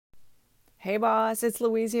Hey boss, it's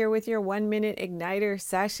Louise here with your 1 minute igniter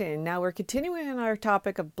session. Now we're continuing on our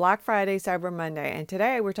topic of Black Friday, Cyber Monday, and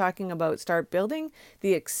today we're talking about start building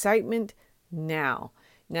the excitement now.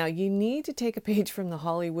 Now you need to take a page from the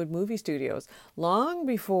Hollywood movie studios. Long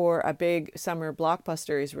before a big summer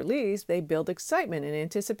blockbuster is released, they build excitement and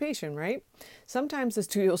anticipation, right? Sometimes the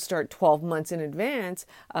studios start 12 months in advance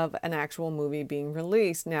of an actual movie being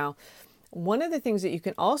released. Now, one of the things that you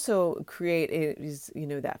can also create is,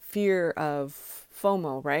 that fear of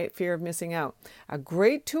FOMO, right? Fear of missing out. A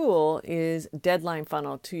great tool is Deadline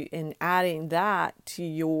Funnel in adding that to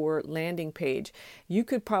your landing page. You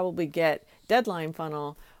could probably get Deadline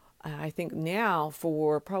Funnel I think now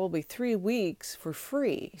for probably 3 weeks for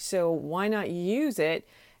free. So why not use it?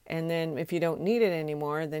 And then if you don't need it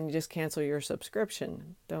anymore, then you just cancel your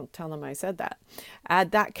subscription. Don't tell them I said that.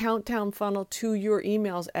 Add that countdown funnel to your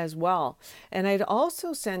emails as well. And I'd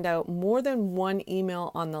also send out more than one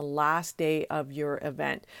email on the last day of your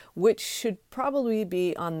event, which should probably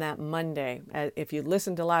be on that Monday. If you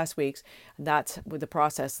listened to last week's, that's with the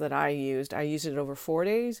process that I used. I used it over 4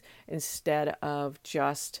 days instead of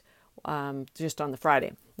just on the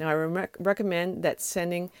Friday. Now, I recommend that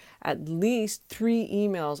sending at least 3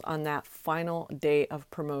 emails on that final day of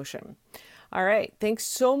promotion. All right. Thanks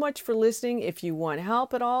so much for listening. If you want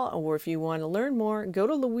help at all, or if you want to learn more, go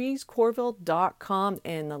to louisecorville.com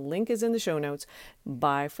and the link is in the show notes.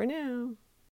 Bye for now.